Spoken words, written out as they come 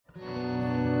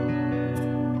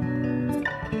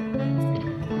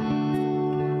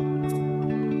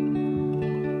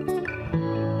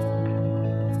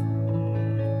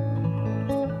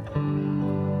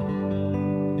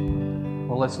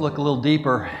let's look a little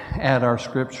deeper at our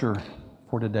scripture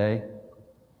for today.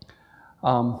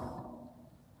 One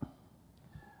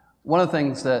of the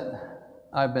things that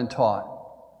I've been taught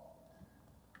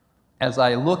as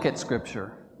I look at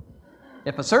scripture,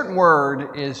 if a certain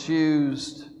word is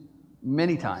used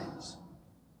many times,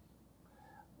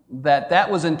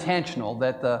 that was intentional,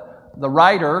 that the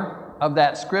writer of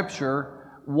that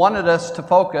scripture wanted us to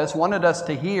focus, wanted us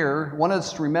to hear, wanted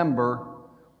us to remember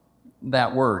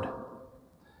that word.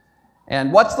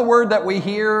 And what's the word that we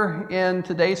hear in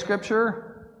today's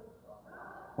scripture?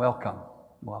 Welcome.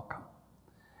 Welcome.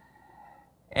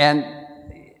 And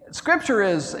scripture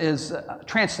is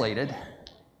translated.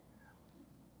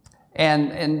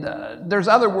 And there's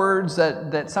other words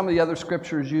that some of the other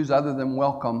scriptures use other than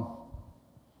welcome.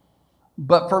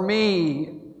 But for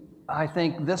me, I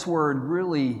think this word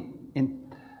really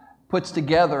puts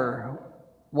together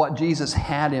what Jesus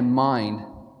had in mind.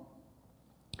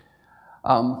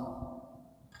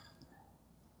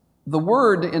 The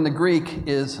word in the Greek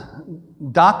is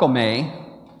dokome,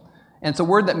 and it's a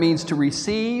word that means to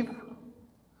receive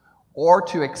or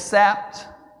to accept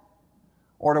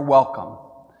or to welcome.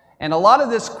 And a lot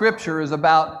of this scripture is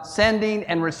about sending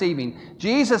and receiving.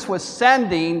 Jesus was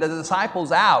sending the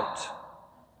disciples out.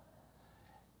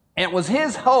 And it was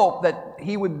his hope that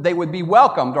they would be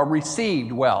welcomed or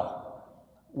received well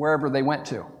wherever they went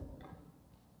to.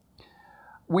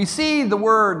 We see the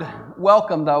word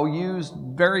welcome, though, used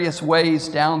various ways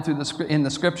down through in the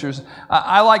scriptures.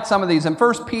 I like some of these. In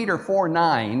 1 Peter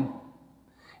 4:9,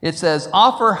 it says,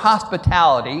 offer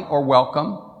hospitality or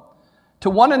welcome to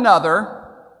one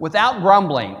another without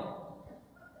grumbling.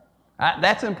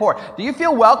 That's important. Do you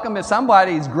feel welcome if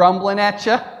somebody's grumbling at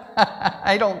you?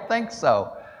 I don't think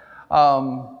so.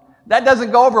 That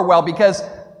doesn't go over well because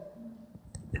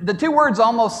the two words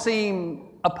almost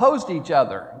seem opposed to each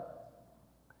other.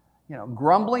 You know,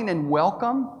 grumbling and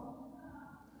welcome.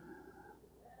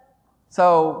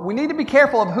 So we need to be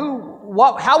careful of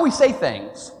how we say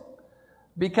things,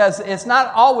 because it's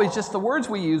not always just the words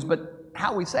we use, but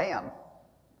how we say them.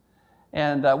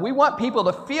 And we want people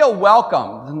to feel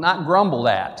welcomed and not grumbled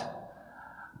at.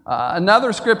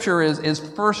 Another scripture is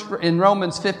first in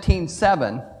Romans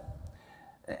 15:7.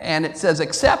 And it says,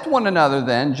 accept one another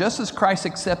then, just as Christ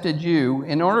accepted you,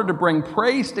 in order to bring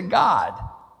praise to God.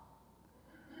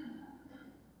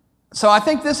 So I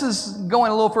think this is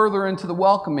going a little further into the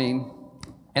welcoming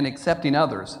and accepting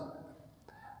others.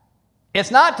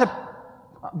 It's not to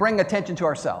bring attention to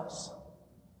ourselves.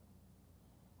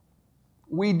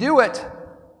 We do it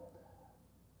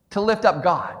to lift up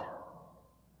God.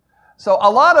 So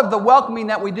a lot of the welcoming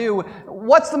that we do,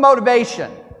 what's the motivation?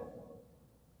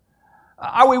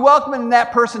 Are we welcoming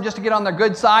that person just to get on their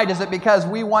good side? Is it because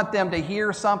we want them to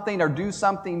hear something or do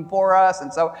something for us,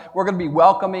 and so we're going to be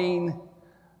welcoming?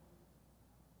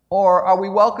 Or are we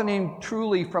welcoming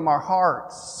truly from our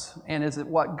hearts? And is it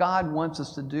what God wants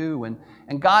us to do?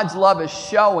 And God's love is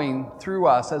showing through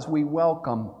us as we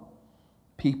welcome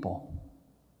people.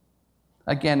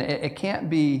 Again, it can't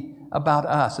be about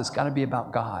us. It's got to be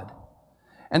about God.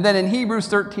 And then in Hebrews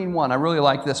 13:1, I really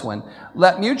like this one.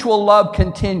 Let mutual love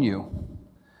continue.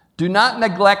 Do not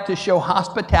neglect to show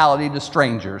hospitality to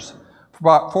strangers,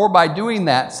 for by doing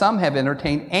that, some have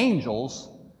entertained angels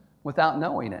without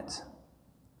knowing it.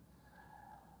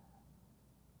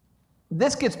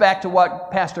 This gets back to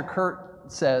what Pastor Kurt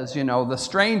says, the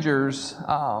strangers,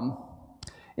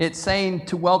 it's saying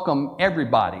to welcome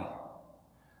everybody.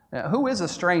 Now, who is a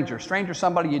stranger? Stranger,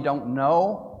 somebody you don't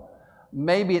know.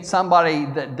 Maybe it's somebody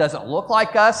that doesn't look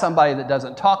like us, somebody that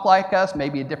doesn't talk like us,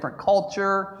 maybe a different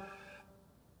culture.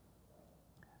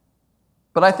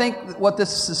 But I think what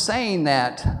this is saying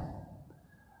that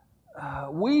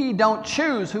we don't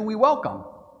choose who we welcome.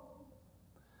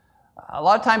 A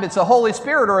lot of times it's the Holy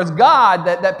Spirit or it's God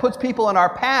that puts people in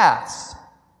our paths.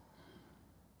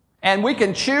 And we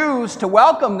can choose to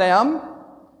welcome them,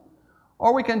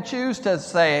 or we can choose to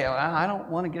say, I don't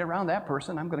want to get around that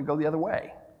person. I'm going to go the other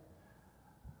way.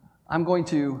 I'm going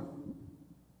to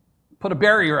put a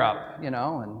barrier up,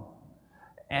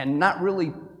 and not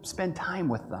really spend time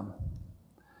with them.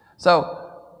 So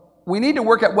we need to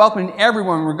work at welcoming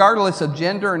everyone, regardless of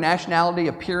gender or nationality,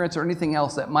 appearance, or anything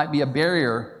else that might be a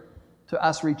barrier to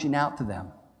us reaching out to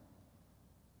them.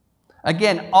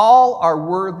 Again, all are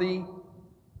worthy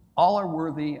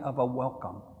of a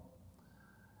welcome.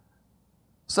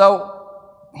 So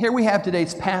here we have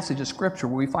today's passage of Scripture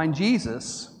where we find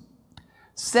Jesus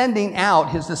sending out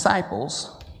his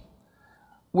disciples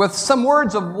with some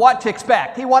words of what to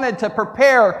expect. He wanted to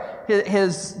prepare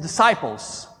his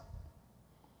disciples.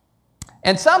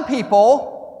 And some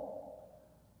people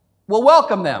will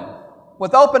welcome them.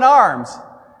 with open arms.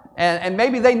 And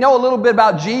maybe they know a little bit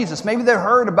about Jesus. Maybe they've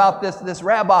heard about this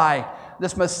rabbi,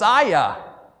 this Messiah.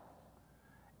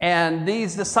 And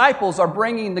these disciples are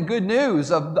bringing the good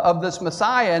news of this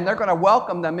Messiah, and they're going to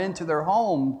welcome them into their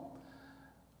home.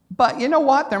 But you know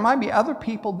what? There might be other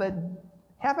people that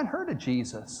haven't heard of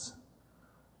Jesus.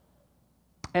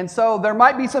 And so there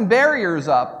might be some barriers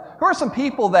up. Who are some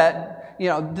people that,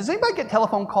 does anybody get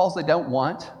telephone calls they don't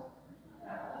want?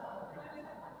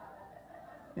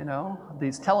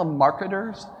 These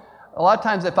telemarketers. A lot of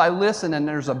times if I listen and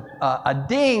there's a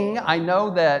ding, I know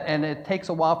that, and it takes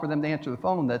a while for them to answer the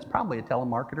phone, that's probably a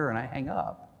telemarketer, and I hang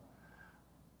up.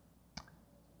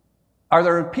 Are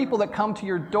there people that come to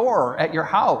your door at your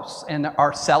house and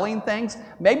are selling things?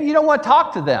 Maybe you don't want to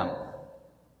talk to them.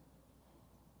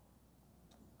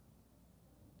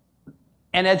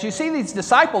 And as you see these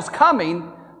disciples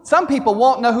coming, some people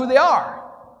won't know who they are.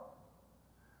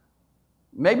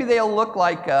 Maybe they'll look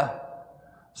like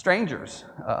strangers.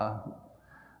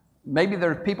 Maybe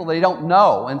they're people they don't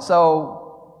know. And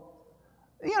so,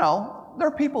 there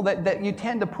are people that you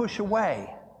tend to push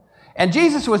away. And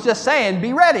Jesus was just saying,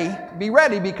 be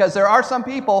ready, because there are some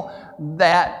people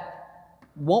that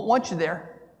won't want you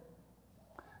there.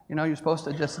 You're supposed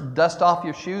to just dust off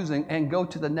your shoes and go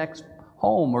to the next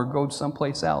home or go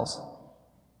someplace else.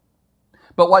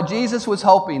 But what Jesus was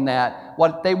hoping that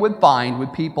what they would find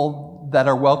with people that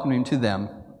are welcoming to them.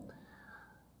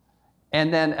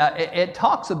 And then it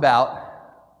talks about,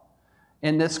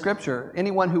 in this scripture,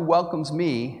 anyone who welcomes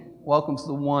me welcomes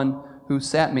the one who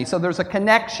sent me. So there's a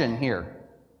connection here.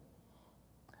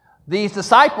 These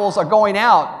disciples are going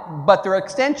out, but they're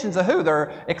extensions of who?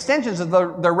 They're extensions of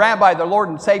their rabbi, their Lord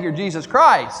and Savior, Jesus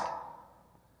Christ.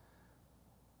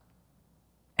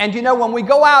 And when we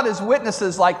go out as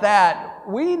witnesses like that,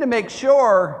 we need to make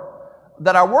sure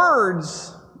that our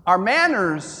words, our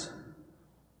manners,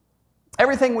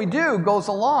 everything we do goes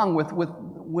along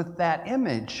with that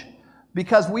image,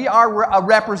 because we are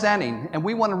representing, and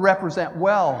we want to represent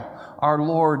well our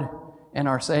Lord and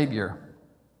our Savior.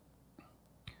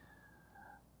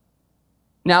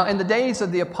 Now, in the days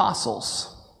of the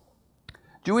apostles,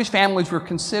 Jewish families were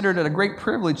considered it a great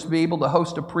privilege to be able to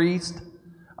host a priest,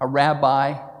 a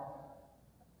rabbi,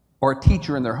 or a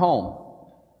teacher in their home.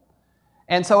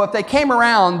 And so if they came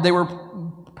around, they were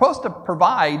supposed to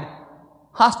provide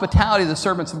hospitality to the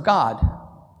servants of God.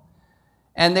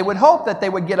 And they would hope that they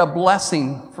would get a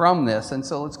blessing from this. And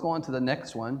so let's go on to the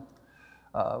next one,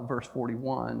 verse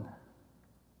 41.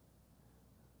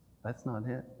 That's not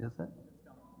it, is it?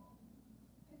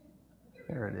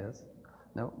 There it is.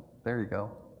 No, there you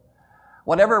go.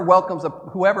 Whoever welcomes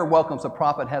a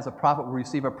prophet has a prophet will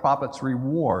receive a prophet's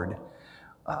reward.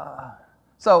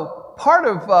 So part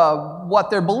of what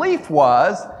their belief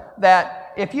was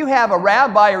that if you have a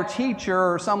rabbi or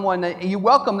teacher or someone that you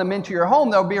welcome them into your home,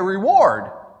 there'll be a reward.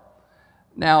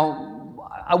 Now,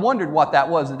 I wondered what that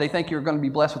was. Did they think you were going to be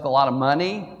blessed with a lot of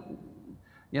money?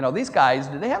 These guys,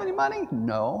 did they have any money?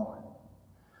 No.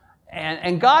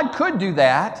 And God could do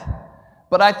that.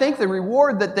 But I think the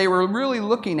reward that they were really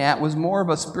looking at was more of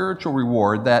a spiritual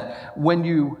reward, that when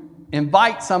you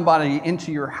invite somebody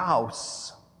into your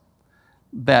house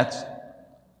that's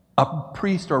a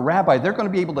priest or rabbi, they're going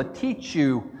to be able to teach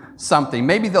you something.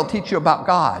 Maybe they'll teach you about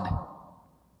God.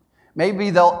 Maybe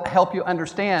they'll help you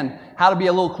understand how to be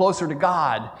a little closer to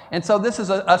God. And so this is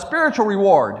a spiritual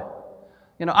reward.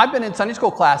 I've been in Sunday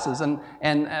school classes and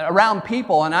around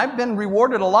people, and I've been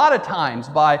rewarded a lot of times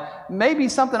by maybe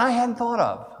something I hadn't thought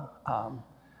of.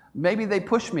 Maybe they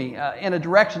push me in a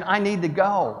direction I need to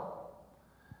go.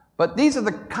 But these are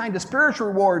the kind of spiritual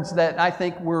rewards that I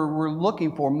think we're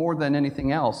looking for more than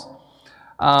anything else.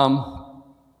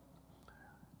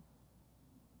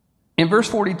 In verse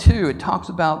 42, it talks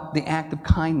about the act of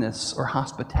kindness or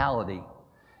hospitality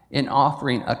in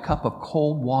offering a cup of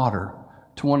cold water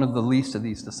to one of the least of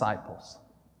these disciples.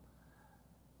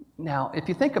 Now, if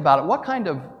you think about it, what kind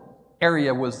of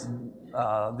area was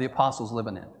the apostles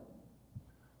living in?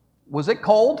 Was it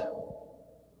cold?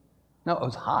 No, it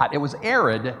was hot. It was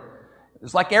arid. It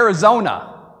was like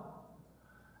Arizona.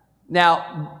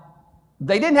 Now,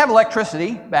 they didn't have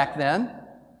electricity back then.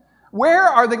 Where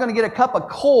are they going to get a cup of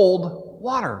cold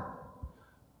water?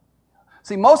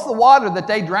 See, most of the water that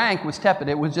they drank was tepid.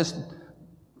 It was just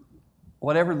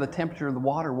whatever the temperature of the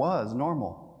water was,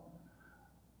 normal.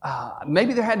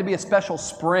 Maybe there had to be a special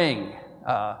spring.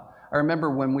 I remember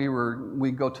when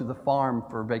we go to the farm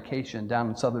for vacation down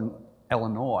in southern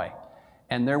Illinois,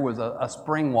 and there was a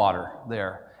spring water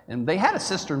there. And they had a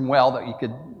cistern well that you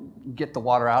could get the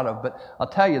water out of, but I'll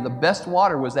tell you, the best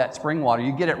water was that spring water.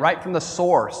 You get it right from the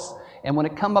source. And when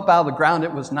it come up out of the ground,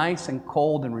 it was nice and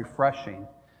cold and refreshing.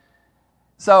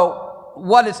 So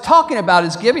what it's talking about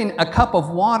is giving a cup of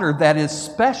water that is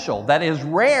special, that is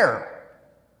rare.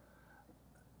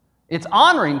 It's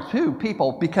honoring to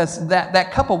people because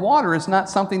that cup of water is not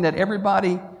something that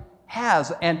everybody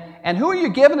has. And who are you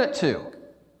giving it to?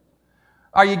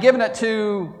 Are you giving it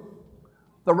to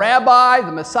the rabbi,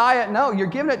 the Messiah? No, you're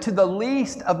giving it to the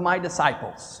least of my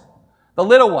disciples, the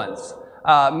little ones.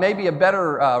 Maybe a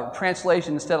better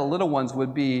translation instead of little ones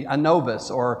would be a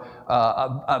novice or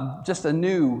just a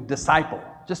new disciple,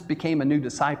 just became a new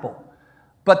disciple.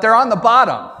 But they're on the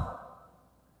bottom.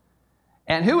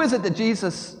 And who is it that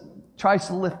Jesus tries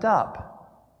to lift up?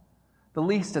 The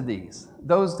least of these,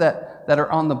 those that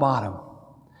are on the bottom.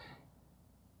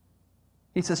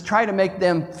 He says, try to make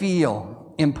them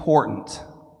feel important.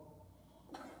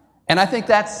 And I think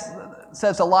that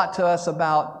says a lot to us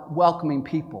about welcoming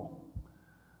people.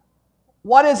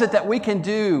 What is it that we can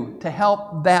do to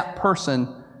help that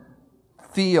person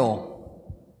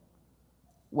feel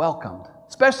welcomed?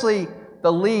 Especially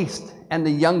the least and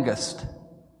the youngest.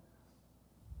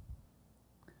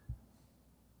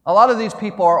 A lot of these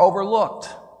people are overlooked.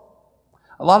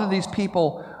 A lot of these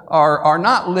people are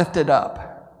not lifted up,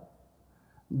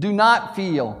 do not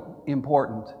feel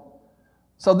important.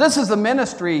 So this is the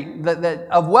ministry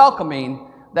of welcoming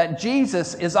that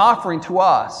Jesus is offering to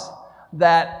us,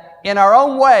 that in our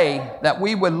own way, that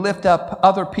we would lift up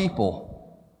other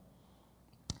people.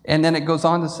 And then it goes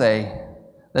on to say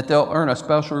that they'll earn a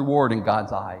special reward in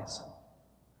God's eyes.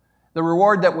 The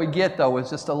reward that we get, though, is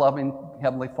just a loving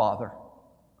Heavenly Father.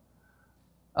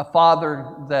 A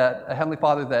Heavenly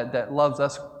Father that loves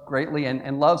us greatly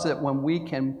and loves it when we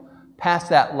can pass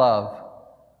that love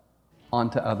on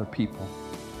to other people.